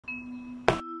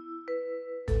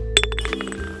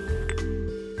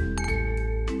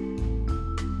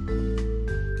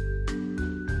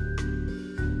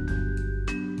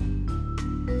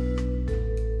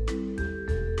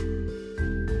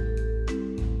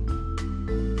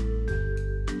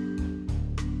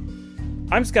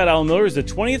I'm Scott Allen Miller. It's the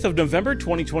 20th of November,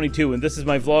 2022, and this is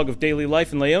my vlog of daily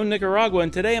life in Leon, Nicaragua,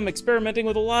 and today I'm experimenting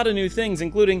with a lot of new things,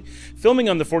 including filming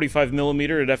on the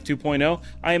 45mm at f2.0.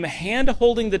 I am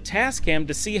hand-holding the Tascam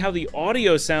to see how the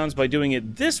audio sounds by doing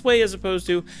it this way as opposed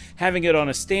to having it on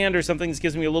a stand or something. This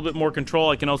gives me a little bit more control.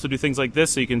 I can also do things like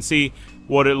this so you can see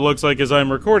what it looks like as I'm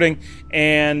recording,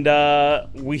 and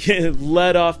we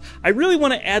let off. I really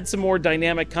want to add some more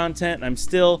dynamic content, and I'm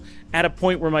still at a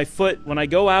point where my foot, when I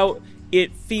go out,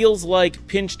 it feels like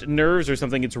pinched nerves or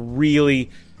something. It's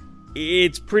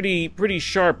pretty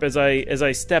sharp as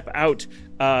I step out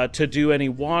to do any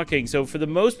walking. So for the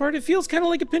most part, it feels kind of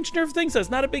like a pinched nerve thing. So it's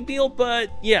not a big deal, but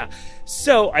yeah.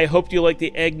 So I hope you like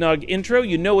the eggnog intro.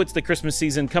 You know it's the Christmas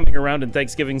season coming around, and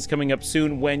Thanksgiving's coming up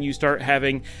soon when you start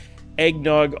having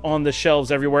eggnog on the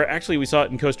shelves everywhere. Actually, we saw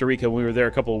it in Costa Rica when we were there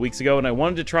a couple of weeks ago, and I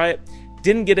wanted to try it.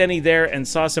 Didn't get any there and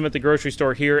saw some at the grocery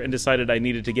store here and decided I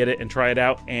needed to get it and try it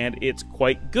out, and it's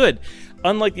quite good.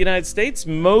 Unlike the United States,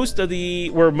 most of the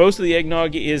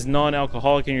eggnog is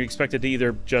non-alcoholic and you're expected to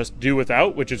either just do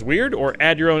without, which is weird, or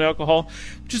add your own alcohol,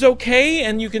 which is okay,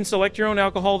 and you can select your own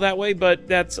alcohol that way, but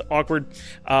that's awkward.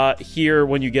 Here,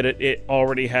 when you get it, it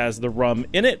already has the rum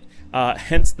in it.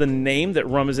 Hence the name, that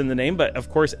rum is in the name, but of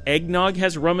course eggnog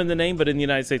has rum in the name, but in the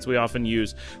United States we often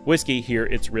use whiskey. Here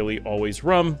it's really always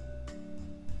rum.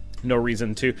 No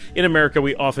reason to. In America,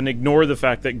 we often ignore the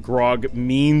fact that grog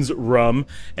means rum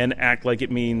and act like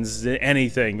it means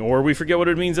anything, or we forget what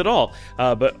it means at all.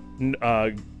 But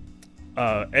nog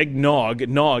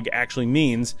actually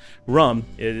means rum.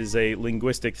 It is a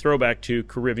linguistic throwback to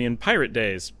Caribbean pirate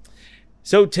days.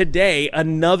 So today,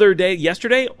 another day,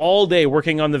 yesterday, all day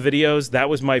working on the videos. That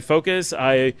was my focus.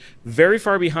 Very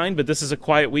far behind, but this is a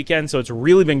quiet weekend, so it's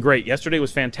really been great. Yesterday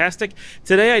was fantastic.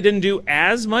 Today I didn't do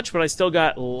as much, but I still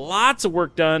got lots of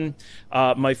work done.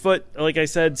 My foot, like I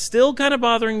said, still kind of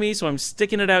bothering me, so I'm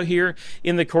sticking it out here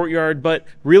in the courtyard, but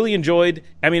really enjoyed.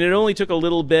 I mean, it only took a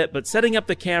little bit, but setting up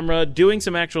the camera, doing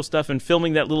some actual stuff, and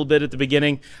filming that little bit at the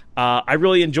beginning, I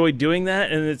really enjoyed doing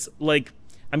that, and it's like,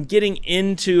 I'm getting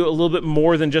into a little bit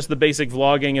more than just the basic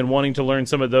vlogging and wanting to learn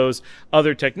some of those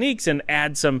other techniques and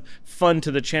add some fun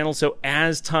to the channel. So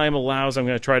as time allows, I'm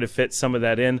going to try to fit some of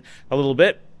that in a little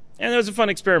bit. And it was a fun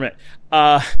experiment.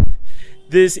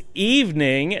 This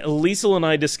evening, Liesl and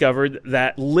I discovered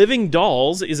that Living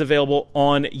Dolls is available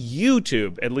on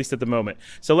YouTube, at least at the moment.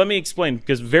 So let me explain,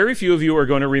 because very few of you are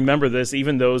going to remember this,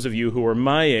 even those of you who are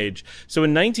my age. So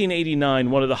in 1989,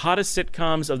 one of the hottest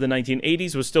sitcoms of the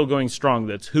 1980s was still going strong.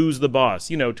 That's Who's the Boss?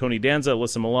 You know, Tony Danza,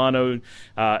 Alyssa Milano,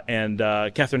 and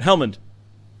Katherine Helmond.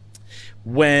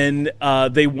 When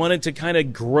they wanted to kind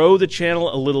of grow the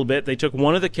channel a little bit, they took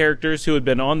one of the characters who had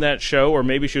been on that show, or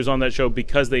maybe she was on that show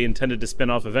because they intended to spin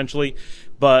off eventually,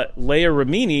 but Leia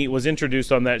Remini was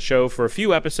introduced on that show for a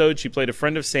few episodes. She played a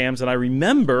friend of Sam's, and I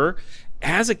remember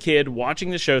as a kid watching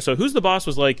the show. So Who's the Boss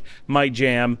was like my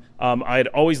jam. I had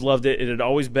always loved it. It had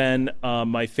always been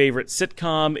my favorite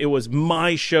sitcom. It was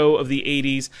my show of the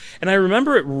 80s, and I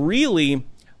remember it really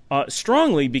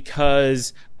strongly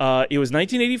because it was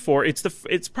 1984.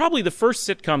 It's probably the first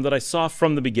sitcom that I saw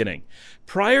from the beginning.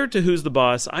 Prior to Who's the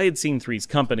Boss, I had seen Three's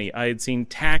Company, I had seen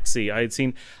Taxi, I had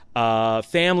seen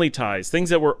Family Ties, things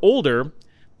that were older,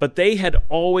 but they had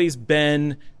always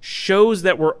been shows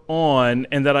that were on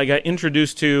and that I got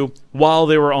introduced to while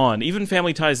they were on. Even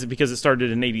Family Ties, because it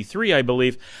started in '83, I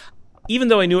believe. Even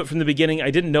though I knew it from the beginning, I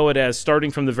didn't know it as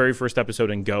starting from the very first episode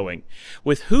and going.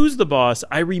 With Who's the Boss,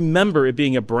 I remember it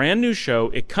being a brand new show,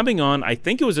 it coming on, I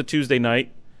think it was a Tuesday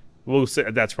night. We'll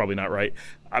say, that's probably not right.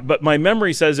 But my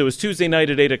memory says it was Tuesday night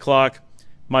at 8 o'clock.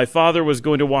 My father was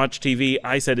going to watch TV.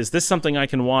 I said, is this something I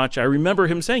can watch? I remember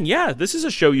him saying, yeah, this is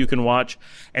a show you can watch.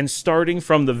 And starting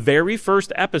from the very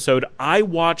first episode, I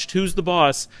watched Who's the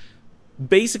Boss,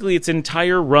 basically its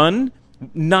entire run,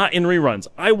 not in reruns.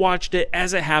 I watched it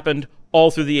as it happened all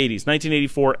through the 80s,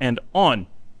 1984 and on.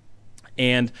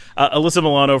 And Alyssa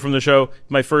Milano from the show,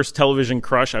 my first television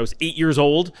crush. I was 8 years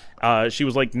old. She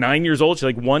was like 9 years old. She's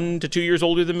like 1 to 2 years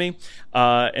older than me.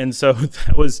 And so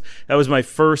that was my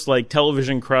first like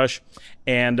television crush.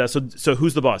 And so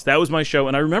Who's the Boss? That was my show.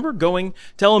 And I remember going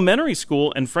to elementary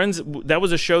school, and friends, that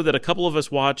was a show that a couple of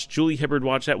us watched. Julie Hibbard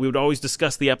watched that. We would always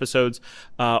discuss the episodes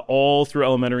all through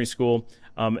elementary school.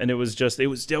 And it was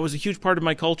a huge part of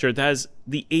my culture. That is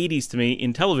the 80s to me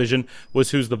in television, was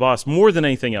Who's the Boss more than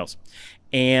anything else.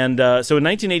 And so in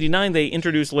 1989, they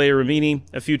introduced Leia Remini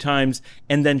a few times,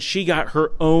 and then she got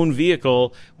her own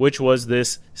vehicle, which was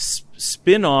this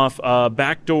spin-off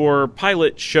backdoor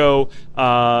pilot show,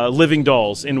 Living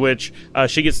Dolls, in which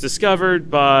she gets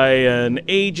discovered by an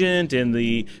agent in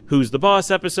the Who's the Boss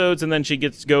episodes, and then she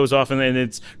goes off, and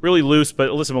it's really loose, but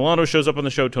Alyssa Milano shows up on the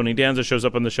show, Tony Danza shows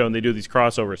up on the show, and they do these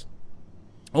crossovers.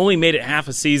 Only made it half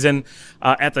a season.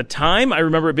 At the time, I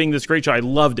remember it being this great show. I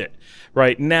loved it.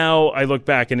 Right now, I look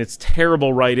back and it's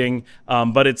terrible writing.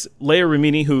 But it's Leia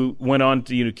Remini, who went on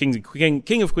to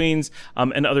King of Queens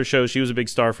and other shows. She was a big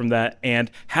star from that. And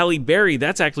Halle Berry,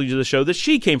 that's actually the show that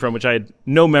she came from, which I had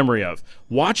no memory of.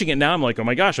 Watching it now, I'm like, oh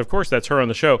my gosh, of course that's her on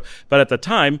the show. But at the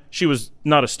time, she was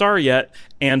not a star yet.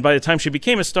 And by the time she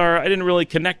became a star, I didn't really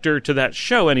connect her to that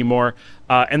show anymore.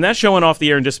 And that show went off the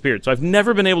air and disappeared. So I've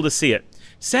never been able to see it.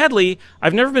 Sadly,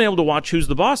 I've never been able to watch Who's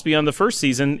the Boss beyond the first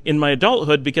season in my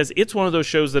adulthood because it's one of those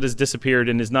shows that has disappeared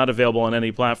and is not available on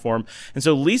any platform. And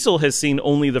so Liesl has seen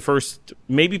only the first,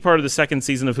 maybe part of the second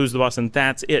season of Who's the Boss, and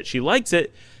that's it. She likes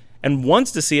it and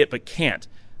wants to see it but can't.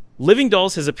 Living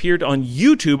Dolls has appeared on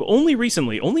YouTube only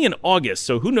recently, only in August,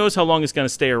 so who knows how long it's going to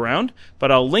stay around,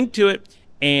 but I'll link to it.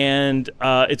 And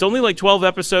it's only like 12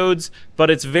 episodes, but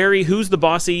it's very Who's the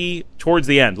Bossy towards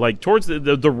the end. Like towards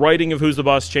the writing of Who's the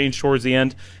Boss changed towards the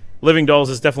end. Living Dolls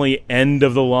is definitely end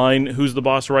of the line Who's the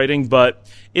Boss writing, but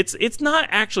it's not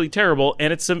actually terrible,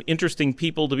 and it's some interesting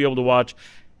people to be able to watch.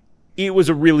 It was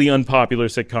a really unpopular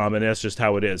sitcom, and that's just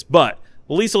how it is. But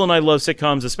Liesl and I love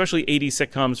sitcoms, especially 80s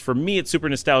sitcoms. For me, it's super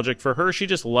nostalgic. For her, she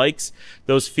just likes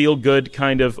those feel-good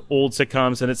kind of old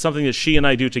sitcoms, and it's something that she and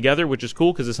I do together, which is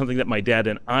cool because it's something that my dad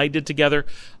and I did together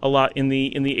a lot in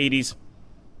the 80s.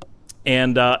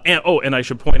 And I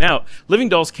should point out, Living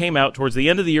Dolls came out towards the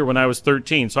end of the year when I was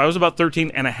 13. So I was about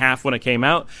 13 and a half when it came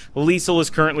out. Liesl is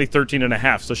currently 13 and a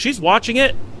half. So she's watching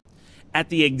it at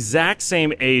the exact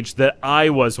same age that I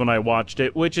was when I watched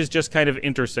it, which is just kind of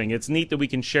interesting. It's neat that we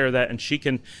can share that, and she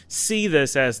can see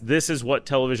this as this is what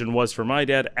television was for my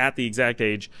dad at the exact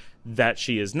age that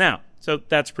she is now. So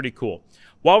that's pretty cool.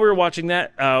 While we were watching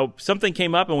that, something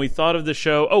came up and we thought of the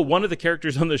show. Oh, one of the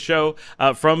characters on the show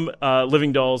from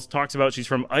Living Dolls talks about she's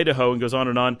from Idaho and goes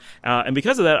on. And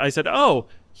because of that, I said, oh,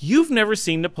 you've never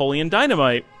seen Napoleon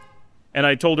Dynamite. And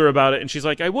I told her about it, and she's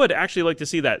like, I would actually like to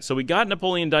see that. So we got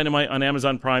Napoleon Dynamite on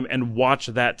Amazon Prime and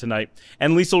watched that tonight.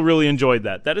 And Liesl really enjoyed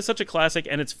that. That is such a classic,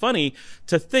 and it's funny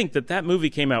to think that that movie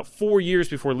came out 4 years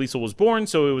before Liesl was born,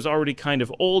 so it was already kind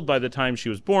of old by the time she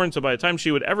was born. So by the time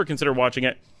she would ever consider watching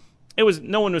it,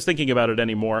 no one was thinking about it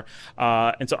anymore.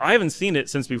 And so I haven't seen it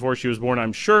since before she was born,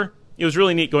 I'm sure. It was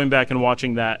really neat going back and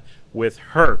watching that with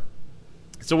her.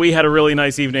 So we had a really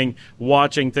nice evening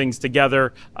watching things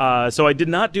together. So I did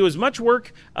not do as much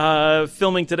work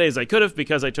filming today as I could have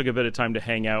because I took a bit of time to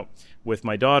hang out with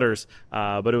my daughters.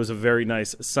 But it was a very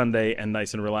nice Sunday and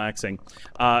nice and relaxing.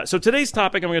 So today's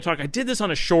topic, I'm going to talk, I did this on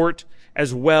a short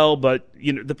as well, but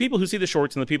you know, the people who see the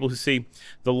shorts and the people who see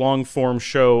the long form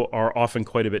show are often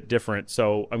quite a bit different.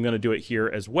 So I'm going to do it here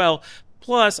as well.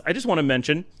 Plus, I just want to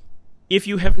mention, if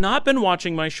you have not been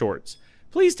watching my shorts,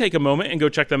 please take a moment and go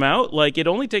check them out. Like, it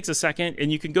only takes a second,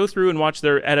 and you can go through and watch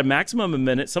their at a maximum a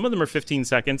minute. Some of them are 15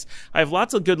 seconds. I have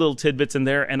lots of good little tidbits in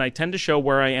there, and I tend to show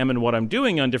where I am and what I'm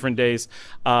doing on different days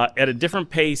at a different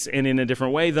pace and in a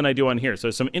different way than I do on here.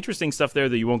 So some interesting stuff there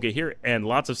that you won't get here, and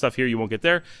lots of stuff here you won't get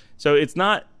there. So it's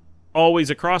not always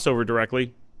a crossover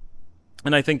directly.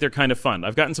 And I think they're kind of fun.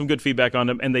 I've gotten some good feedback on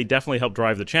them, and they definitely help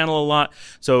drive the channel a lot.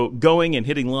 So going and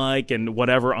hitting like and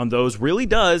whatever on those really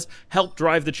does help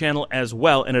drive the channel as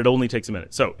well, and it only takes a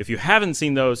minute. So if you haven't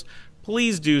seen those,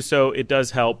 please do so. It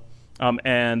does help.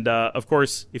 Of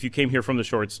course, if you came here from the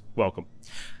shorts, welcome.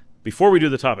 Before we do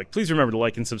the topic, please remember to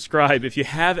like and subscribe. If you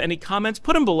have any comments,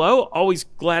 put them below. Always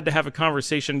glad to have a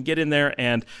conversation. Get in there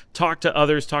and talk to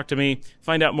others, talk to me,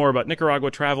 find out more about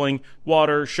Nicaragua, traveling,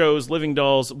 water, shows, Living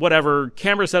Dolls, whatever.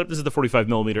 Camera setup, this is the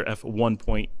 45mm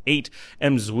f1.8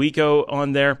 M Zuiko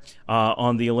on there,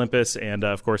 on the Olympus, and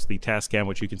of course the Tascam,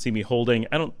 which you can see me holding.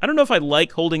 I don't know if I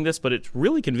like holding this, but it's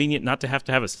really convenient not to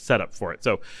have a setup for it.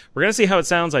 So we're going to see how it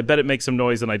sounds. I bet it makes some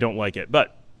noise and I don't like it,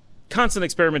 but constant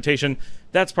experimentation,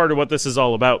 that's part of what this is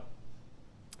all about.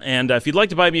 And if you'd like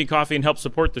to buy me a coffee and help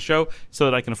support the show so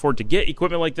that I can afford to get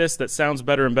equipment like this that sounds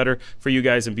better and better for you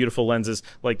guys and beautiful lenses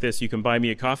like this, you can buy me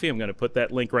a coffee. I'm going to put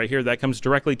that link right here. That comes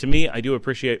directly to me. I do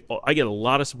appreciate, I get a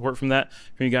lot of support from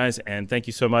you guys, and thank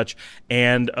you so much.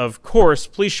 And of course,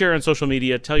 please share on social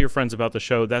media. Tell your friends about the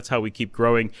show. That's how we keep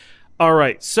growing. All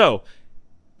right, so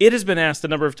it has been asked a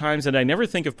number of times, and I never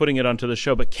think of putting it onto the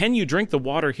show, but can you drink the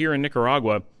water here in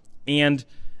Nicaragua? And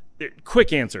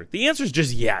quick answer. The answer is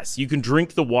just yes. You can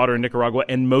drink the water in Nicaragua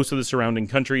and most of the surrounding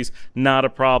countries, not a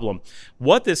problem.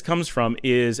 What this comes from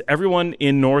is everyone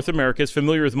in North America is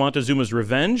familiar with Montezuma's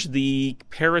Revenge, the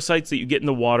parasites that you get in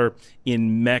the water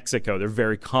in Mexico. They're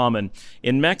very common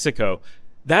in Mexico.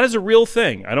 That is a real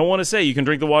thing. I don't want to say you can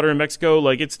drink the water in Mexico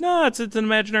like it's an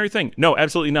imaginary thing. No,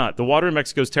 absolutely not. The water in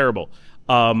Mexico is terrible.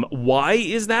 Why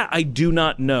is that? I do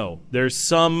not know. There's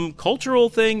some cultural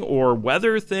thing or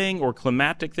weather thing or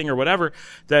climatic thing or whatever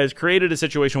that has created a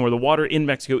situation where the water in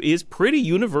Mexico is pretty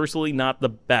universally not the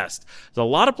best. There's a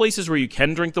lot of places where you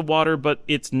can drink the water, but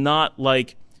it's not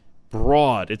like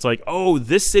broad. It's like, oh,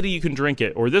 this city you can drink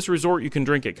it, or this resort you can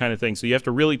drink it kind of thing. So you have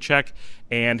to really check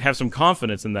and have some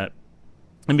confidence in that.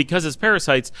 And because it's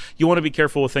parasites, you want to be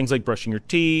careful with things like brushing your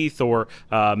teeth or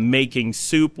making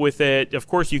soup with it. Of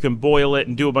course, you can boil it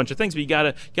and do a bunch of things, but you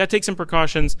gotta take some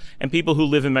precautions. And people who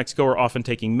live in Mexico are often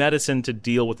taking medicine to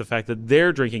deal with the fact that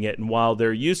they're drinking it. And while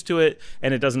they're used to it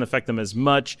and it doesn't affect them as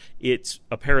much, it's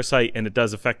a parasite and it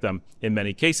does affect them in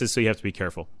many cases, so you have to be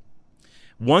careful.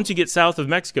 Once you get south of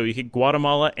Mexico, you hit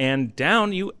Guatemala and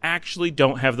down, you actually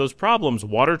don't have those problems.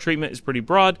 Water treatment is pretty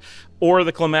broad, or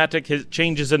the climatic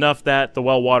changes enough that the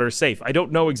well water is safe. I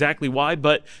don't know exactly why,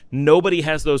 but nobody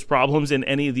has those problems in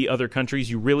any of the other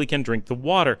countries. You really can drink the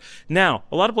water. Now,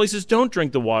 a lot of places don't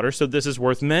drink the water, so this is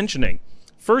worth mentioning.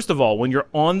 First of all, when you're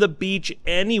on the beach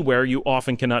anywhere, you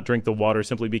often cannot drink the water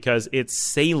simply because it's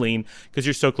saline, because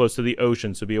you're so close to the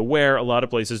ocean. So be aware, a lot of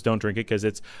places don't drink it because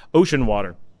it's ocean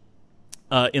water.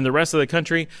 In the rest of the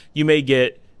country, you may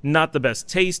get not the best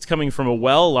taste coming from a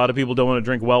well. A lot of people don't want to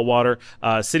drink well water.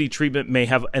 City treatment may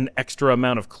have an extra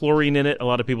amount of chlorine in it. A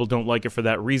lot of people don't like it for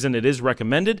that reason. It is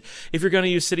recommended. If you're going to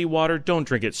use city water, don't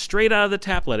drink it straight out of the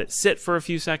tap. Let it sit for a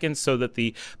few seconds so that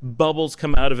the bubbles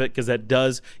come out of it, because that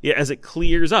does, as it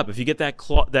clears up. If you get that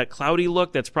cloudy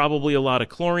look, that's probably a lot of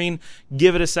chlorine.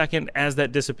 Give it a second. As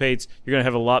that dissipates, you're going to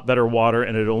have a lot better water,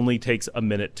 and it only takes a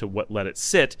minute to let it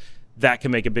sit. That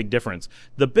can make a big difference.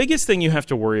 The biggest thing you have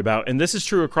to worry about, and this is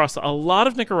true across a lot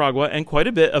of Nicaragua and quite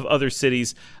a bit of other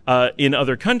cities in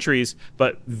other countries,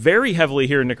 but very heavily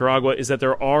here in Nicaragua, is that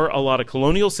there are a lot of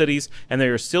colonial cities, and they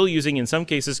are still using, in some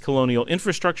cases, colonial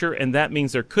infrastructure, and that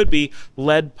means there could be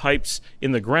lead pipes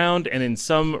in the ground, and in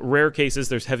some rare cases,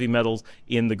 there's heavy metals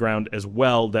in the ground as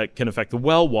well that can affect the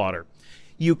well water.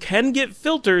 You can get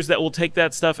filters that will take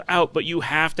that stuff out, but you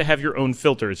have to have your own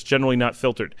filter. It's generally not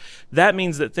filtered. That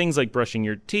means that things like brushing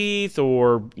your teeth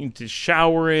or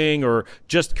showering or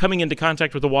just coming into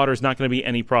contact with the water is not going to be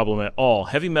any problem at all.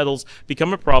 Heavy metals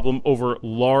become a problem over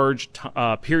large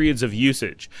periods of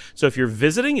usage. So if you're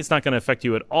visiting, it's not going to affect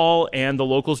you at all, and the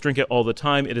locals drink it all the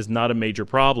time. It is not a major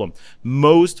problem.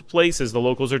 Most places, the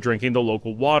locals are drinking the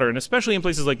local water, and especially in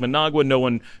places like Managua, no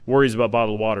one worries about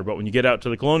bottled water. But when you get out to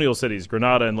the colonial cities,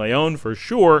 Granada and Leon, for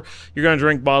sure, you're going to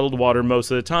drink bottled water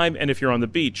most of the time. And if you're on the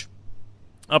beach,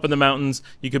 up in the mountains,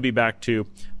 you could be back to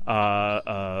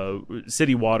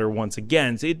city water once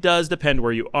again. So it does depend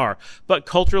where you are. But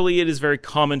culturally, it is very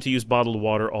common to use bottled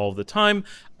water all the time.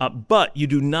 But you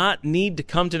do not need to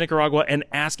come to Nicaragua and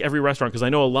ask every restaurant, because I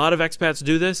know a lot of expats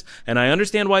do this, and I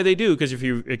understand why they do, because if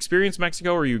you experience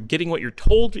Mexico or you're getting what you're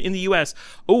told in the U.S.,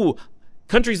 oh,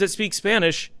 countries that speak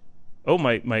Spanish, oh,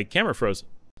 my camera froze.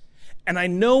 And I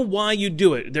know why you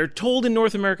do it. They're told in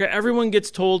North America, everyone gets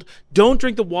told, don't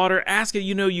drink the water, ask it,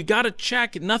 you got to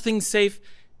check, nothing's safe.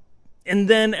 And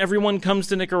then everyone comes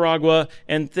to Nicaragua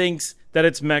and thinks that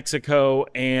it's Mexico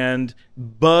and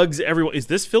bugs everyone. Is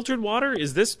this filtered water?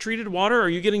 Is this treated water? Are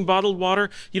you getting bottled water?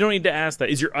 You don't need to ask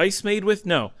that. Is your ice made with?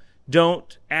 No.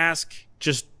 Don't ask.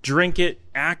 Just drink it.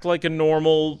 Act like a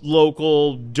normal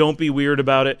local. Don't be weird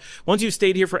about it. Once you've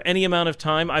stayed here for any amount of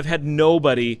time, I've had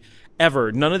nobody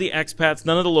ever, none of the expats,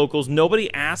 none of the locals,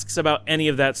 nobody asks about any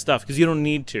of that stuff, because you don't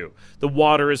need to. The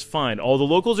water is fine. All the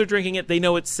locals are drinking it. They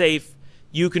know it's safe.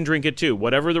 You can drink it too.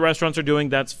 Whatever the restaurants are doing,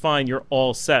 that's fine. You're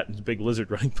all set. There's a big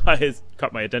lizard running by. It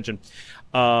caught my attention.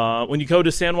 When you go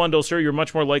to San Juan del Sur, you're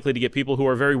much more likely to get people who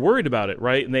are very worried about it,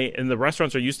 right? And the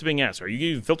restaurants are used to being asked, are you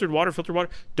using filtered water? Filtered water?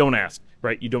 Don't ask,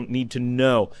 right? You don't need to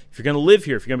know. If you're going to live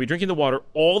here, if you're going to be drinking the water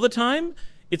all the time,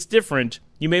 it's different.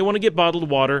 You may want to get bottled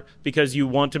water because you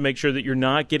want to make sure that you're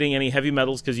not getting any heavy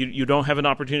metals, because you don't have an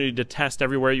opportunity to test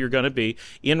everywhere you're going to be.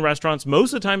 In restaurants,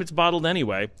 most of the time it's bottled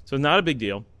anyway, so not a big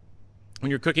deal. When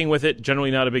you're cooking with it,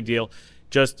 generally not a big deal.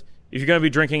 Just, if you're going to be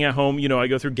drinking at home, I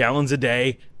go through gallons a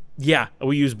day. Yeah,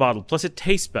 we use bottled. Plus, it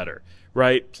tastes better,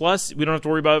 right? Plus, we don't have to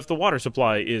worry about if the water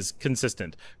supply is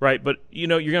consistent, right? But, you're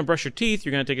going to brush your teeth,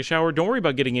 you're going to take a shower. Don't worry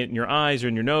about getting it in your eyes or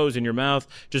in your nose, in your mouth.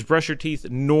 Just brush your teeth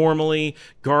normally,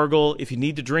 gargle. If you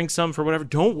need to drink some for whatever,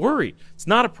 don't worry. It's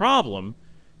not a problem.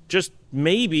 Just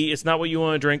maybe it's not what you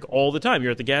want to drink all the time.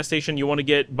 You're at the gas station, you want to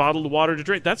get bottled water to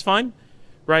drink. That's fine,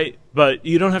 right? But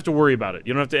you don't have to worry about it.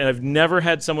 You don't have to. And I've never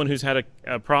had someone who's had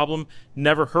a problem.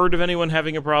 Never heard of anyone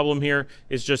having a problem here.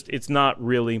 It's not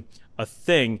really a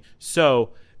thing. So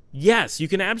yes, you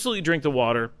can absolutely drink the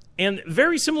water. And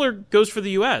very similar goes for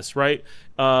the U.S., right?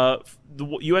 The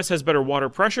U.S. has better water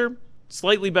pressure,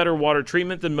 slightly better water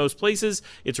treatment than most places.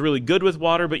 It's really good with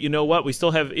water, but you know what? We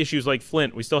still have issues like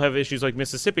Flint. We still have issues like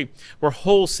Mississippi, where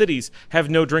whole cities have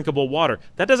no drinkable water.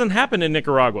 That doesn't happen in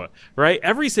Nicaragua, right?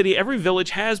 Every city, every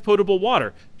village has potable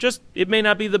water. Just, it may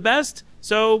not be the best,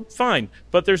 so fine.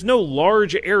 But there's no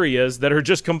large areas that are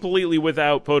just completely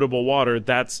without potable water.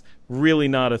 That's really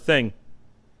not a thing.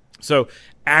 So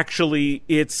actually,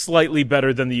 it's slightly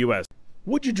better than the U.S.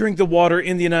 Would you drink the water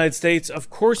in the United States? Of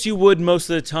course you would most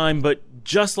of the time, but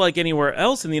just like anywhere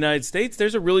else in the United States,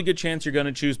 there's a really good chance you're going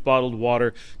to choose bottled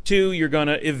water. 2, you're going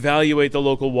to evaluate the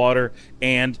local water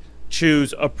and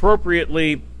choose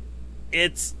appropriately.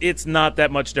 It's not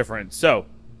that much different. So,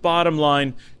 bottom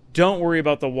line, don't worry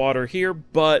about the water here,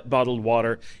 but bottled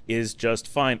water is just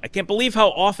fine. I can't believe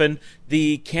how often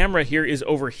the camera here is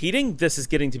overheating. This is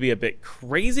getting to be a bit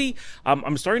crazy.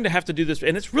 I'm starting to have to do this,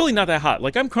 and it's really not that hot.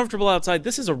 Like, I'm comfortable outside.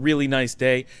 This is a really nice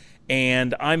day,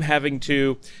 and I'm having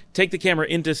to take the camera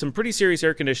into some pretty serious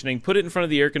air conditioning, put it in front of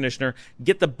the air conditioner,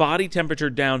 get the body temperature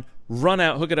down, run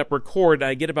out, hook it up, record.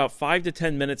 I get about 5 to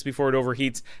 10 minutes before it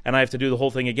overheats, and I have to do the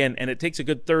whole thing again. And it takes a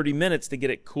good 30 minutes to get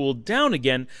it cooled down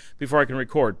again before I can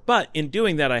record. But in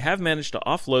doing that, I have managed to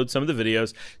offload some of the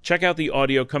videos, check out the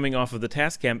audio coming off of the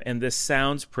Tascam, and this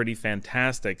sounds pretty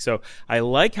fantastic. So I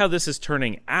like how this is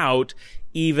turning out,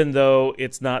 even though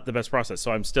it's not the best process.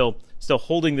 So I'm still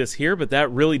holding this here, but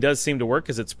that really does seem to work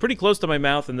because it's pretty close to my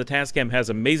mouth, and the Tascam has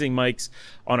amazing mics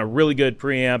on a really good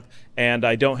preamp, and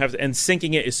I don't have to, and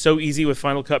syncing it is so easy with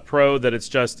Final Cut Pro that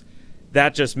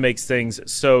that just makes things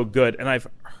so good. And I've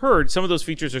heard some of those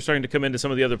features are starting to come into some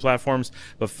of the other platforms,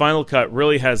 but Final Cut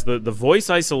really has the voice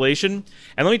isolation.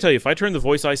 And let me tell you, if I turn the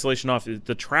voice isolation off,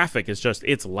 the traffic is just,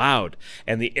 it's loud,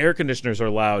 and the air conditioners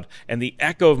are loud, and the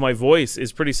echo of my voice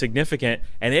is pretty significant,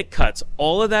 and it cuts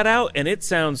all of that out, and it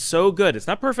sounds so good. It's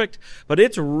not perfect, but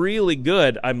it's really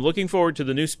good. I'm looking forward to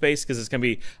the new space because it's going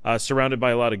to be surrounded by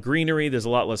a lot of greenery. There's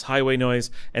a lot less highway noise,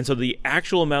 and so the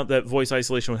actual amount that voice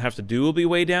isolation would have to do will be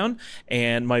way down,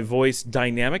 and my voice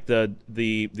dynamic,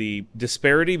 the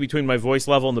disparity between my voice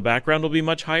level and the background will be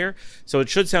much higher, so it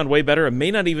should sound way better. I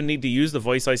may not even need to use the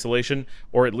voice isolation,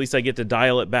 or at least I get to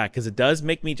dial it back, because it does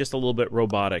make me just a little bit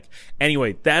robotic.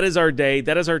 Anyway, that is our day.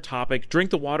 That is our topic. Drink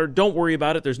the water. Don't worry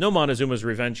about it. There's no Montezuma's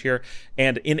revenge here.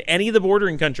 And in any of the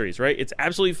bordering countries, right, it's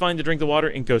absolutely fine to drink the water.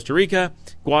 In Costa Rica,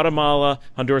 Guatemala,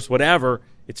 Honduras, whatever,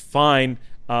 it's fine.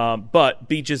 But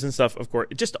beaches and stuff, of course,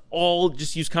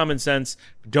 just use common sense.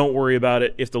 Don't worry about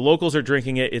it. If the locals are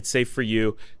drinking it, it's safe for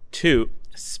you too,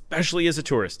 especially as a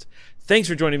tourist. Thanks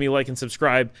for joining me. Like and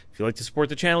subscribe. If you'd like to support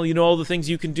the channel, you know all the things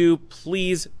you can do.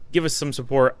 Please give us some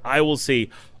support. I will see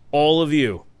all of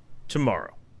you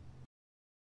tomorrow.